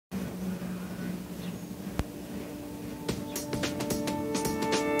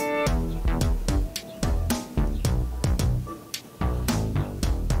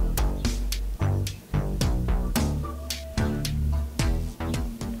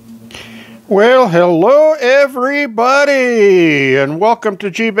Well, hello everybody, and welcome to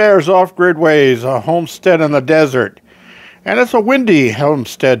G-Bear's Off-Grid Ways, a homestead in the desert. And it's a windy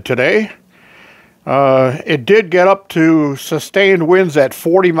homestead today. It did get up to sustained winds at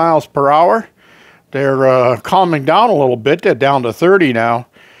 40 miles per hour. They're calming down a little bit. They're down to 30 now.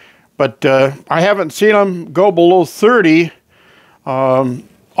 But I haven't seen them go below 30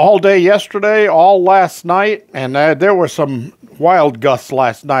 all day yesterday, all last night, and there were some wild gusts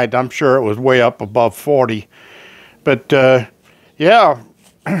last night. I'm sure it was way up above 40. But yeah,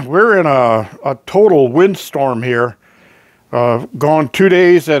 we're in a total windstorm here. Gone 2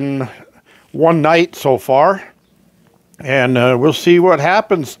 days and 1 night so far. And we'll see what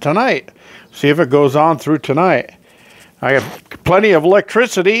happens tonight. See if it goes on through tonight. I have plenty of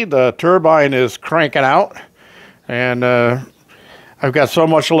electricity. The turbine is cranking out. And I've got so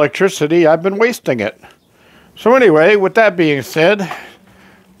much electricity, I've been wasting it. So anyway, with that being said,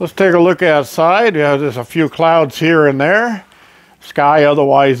 let's take a look outside. Yeah, there's a few clouds here and there. Sky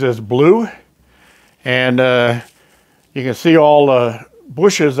otherwise is blue. And you can see all the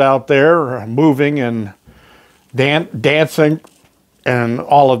bushes out there moving and dancing and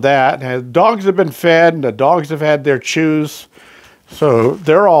all of that. And dogs have been fed, and the dogs have had their chews. So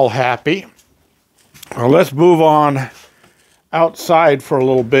they're all happy. Well, let's move on outside for a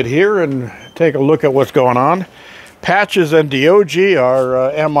little bit here and take a look at what's going on. Patches and DOG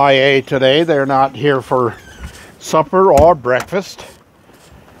are MIA today. They're not here for supper or breakfast,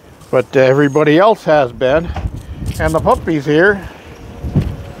 but everybody else has been. And the puppies here,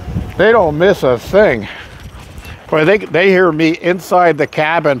 they don't miss a thing. Well, they hear me inside the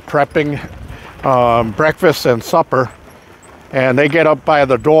cabin prepping breakfast and supper, and they get up by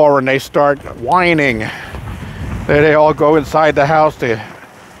the door and they start whining. They all go inside the house to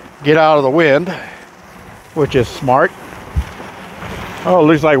get out of the wind, which is smart. Oh, it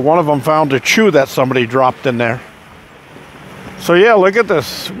looks like one of them found a chew that somebody dropped in there. So yeah, look at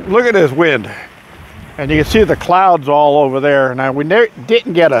this. Look at this wind. And you can see the clouds all over there. Now, we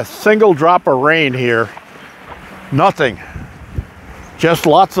didn't get a single drop of rain here. Nothing. Just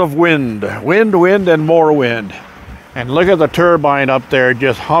lots of wind. Wind, wind, and more wind. And look at the turbine up there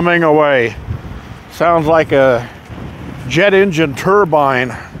just humming away. Sounds like a jet engine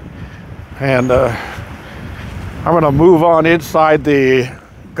turbine. And I'm going to move on inside the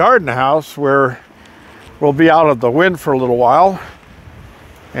garden house where we'll be out of the wind for a little while.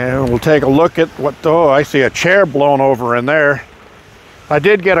 And we'll take a look at what, oh, I see a chair blown over in there. I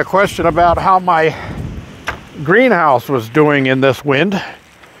did get a question about how my greenhouse was doing in this wind.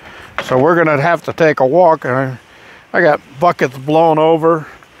 So we're going to have to take a walk. I got buckets blown over.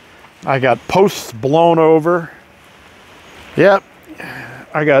 I got posts blown over. Yep,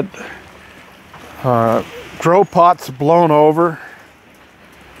 I got grow pots blown over.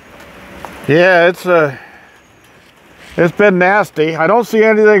 Yeah, it's been nasty. I don't see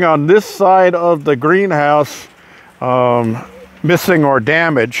anything on this side of the greenhouse missing or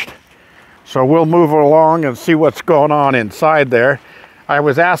damaged. So we'll move along and see what's going on inside there. I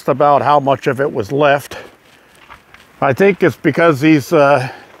was asked about how much of it was left. I think it's because these 4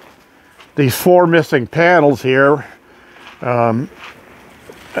 missing panels here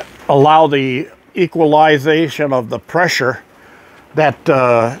allow the equalization of the pressure.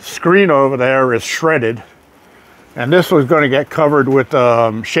 That screen over there is shredded, and this was going to get covered with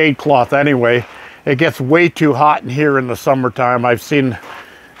shade cloth anyway. It gets way too hot in here in the summertime. I've seen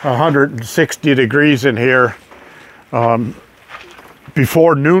 160 degrees in here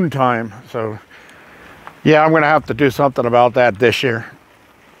before noontime. So yeah, I'm going to have to do something about that this year.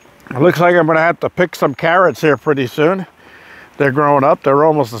 It looks like I'm going to have to pick some carrots here pretty soon. They're growing up. They're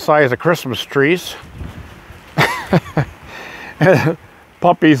almost the size of Christmas trees.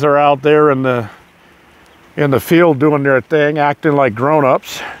 Puppies are out there in the field doing their thing, acting like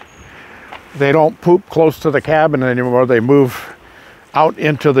grown-ups. They don't poop close to the cabin anymore. They move out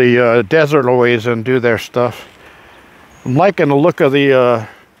into the desert a ways and do their stuff. I'm liking the look of the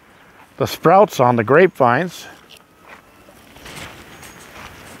sprouts on the grapevines.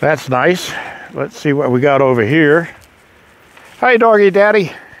 That's nice. Let's see what we got over here. Hi, doggy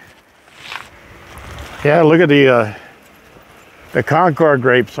daddy. Yeah, look at the Concord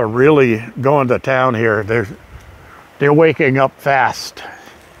grapes are really going to town here. They're waking up fast.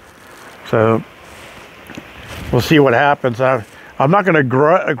 So we'll see what happens. I'm not going to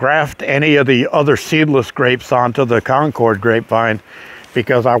graft any of the other seedless grapes onto the Concord grapevine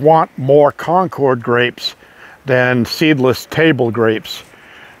because I want more Concord grapes than seedless table grapes.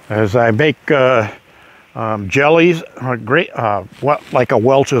 As I make jellies, like a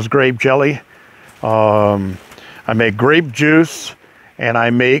Welch's grape jelly. I make grape juice, and I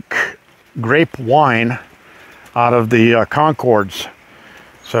make grape wine out of the Concords.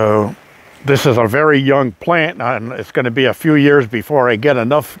 So this is a very young plant, and it's going to be a few years before I get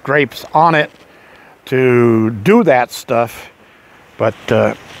enough grapes on it to do that stuff. But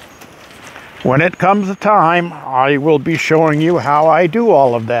when it comes the time, I will be showing you how I do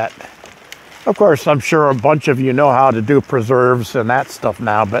all of that. Of course, I'm sure a bunch of you know how to do preserves and that stuff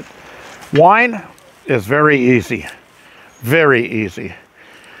now, but wine is very easy. Very easy.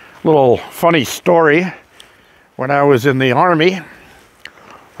 Little funny story. When I was in the Army,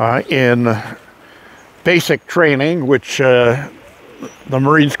 in basic training, which the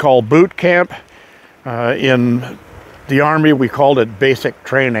Marines call boot camp, in the Army we called it basic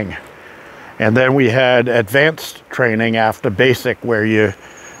training. And then we had advanced training after basic, where you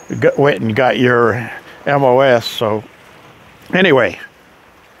went and got your MOS. So anyway,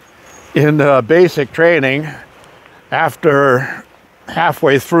 in basic training, after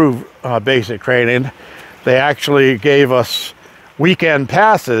halfway through basic training, they actually gave us weekend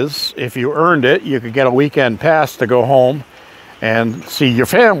passes. If you earned it, you could get a weekend pass to go home and see your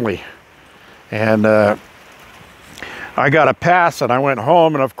family. And I got a pass and I went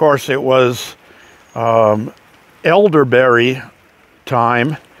home, and of course it was elderberry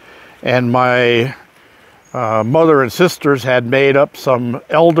time, and my mother and sisters had made up some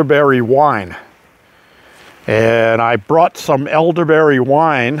elderberry wine. And I brought some elderberry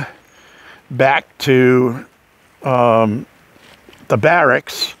wine back to the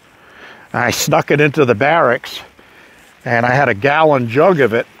barracks. I snuck it into the barracks, and I had a gallon jug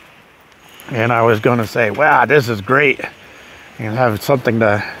of it. And I was going to say, wow, this is great, and have something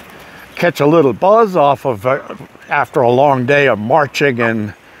to catch a little buzz off of after a long day of marching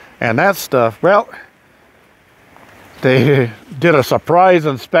and that stuff. Well, they did a surprise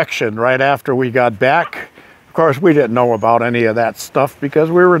inspection right after we got back. Of course, we didn't know about any of that stuff because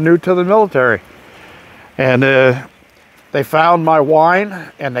we were new to the military. And they found my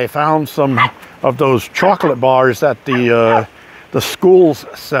wine, and they found some of those chocolate bars that the schools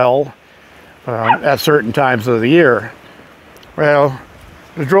sell at certain times of the year. Well,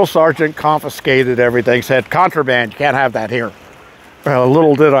 the drill sergeant confiscated everything, said, contraband, you can't have that here. Well,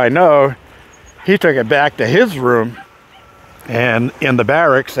 little did I know, he took it back to his room and in the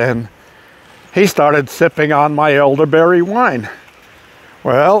barracks, and he started sipping on my elderberry wine.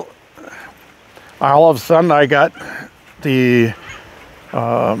 Well, all of a sudden I got the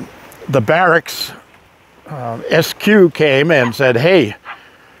barracks SQ came and said, hey,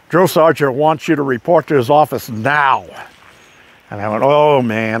 drill sergeant wants you to report to his office now. And I went, oh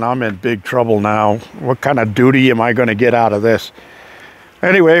man, I'm in big trouble now. What kind of duty am I going to get out of this?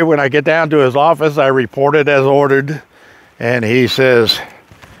 Anyway, when I get down to his office, I reported as ordered, and he says,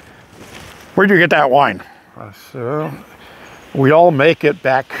 where'd you get that wine? I said, well, we all make it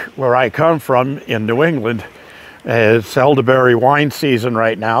back where I come from in New England. It's elderberry wine season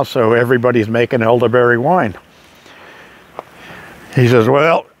right now, so everybody's making elderberry wine. He says,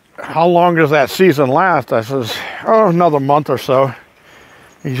 well, how long does that season last? I says, oh, another month or so.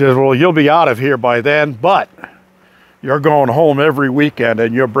 He says, well, you'll be out of here by then, but you're going home every weekend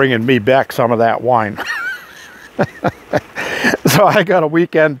and you're bringing me back some of that wine. So I got a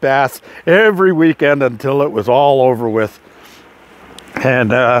weekend pass every weekend until it was all over with.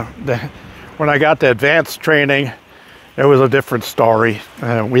 And when I got to advanced training, it was a different story.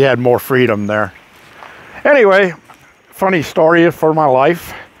 We had more freedom there. Anyway, funny story for my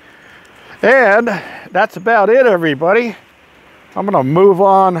life. And that's about it, everybody. I'm going to move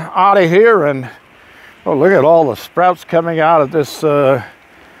on out of here. And oh, look at all the sprouts coming out of this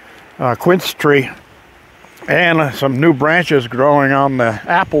quince tree. And some new branches growing on the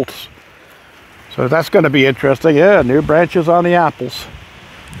apples. So that's going to be interesting. Yeah, new branches on the apples.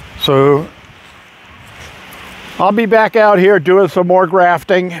 So I'll be back out here doing some more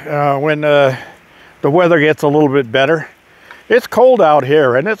grafting when the weather gets a little bit better. It's cold out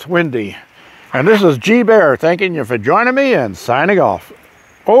here and it's windy. And this is G Bear thanking you for joining me and signing off.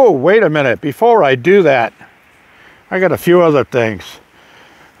 Oh, wait a minute. Before I do that, I got a few other things.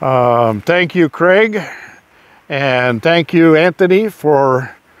 Thank you, Craig. And thank you, Anthony,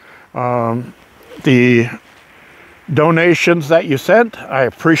 for the donations that you sent. I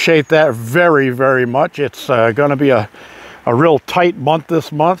appreciate that very, very much. It's going to be a real tight month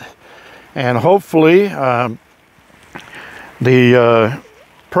this month. And hopefully the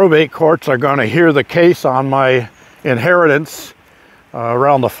probate courts are going to hear the case on my inheritance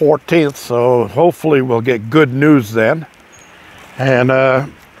around the 14th. So hopefully we'll get good news then. And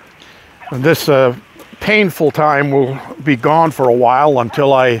this painful time will be gone for a while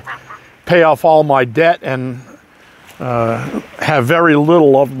until I pay off all my debt and have very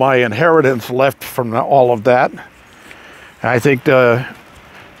little of my inheritance left from all of that. I think the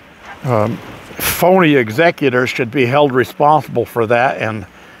phony executors should be held responsible for that, and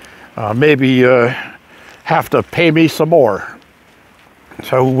maybe have to pay me some more.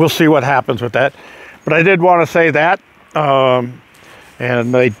 So we'll see what happens with that. But I did want to say that.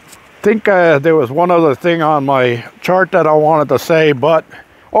 And I think there was one other thing on my chart that I wanted to say, but,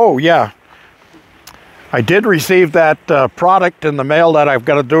 oh yeah. I did receive that product in the mail that I've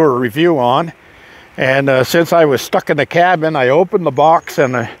got to do a review on. And since I was stuck in the cabin, I opened the box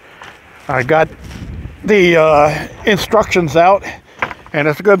and I got the instructions out. And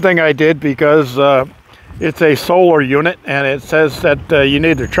it's a good thing I did, because it's a solar unit, and it says that you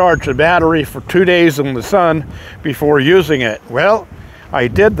need to charge the battery for 2 days in the sun before using it. Well, I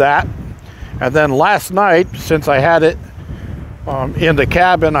did that. And then last night, since I had it in the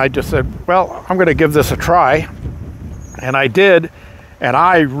cabin, I just said, well, I'm going to give this a try. And I did, and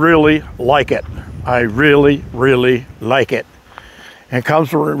I really like it. I really, really like it. And it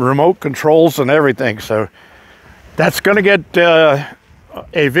comes with remote controls and everything. So that's going to get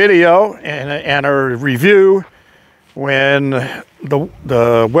a video and a review when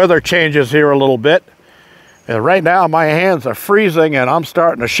the weather changes here a little bit. Right now my hands are freezing and I'm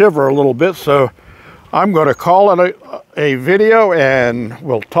starting to shiver a little bit, so I'm going to call it a video, and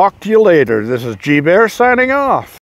we'll talk to you later. This is G Bear signing off.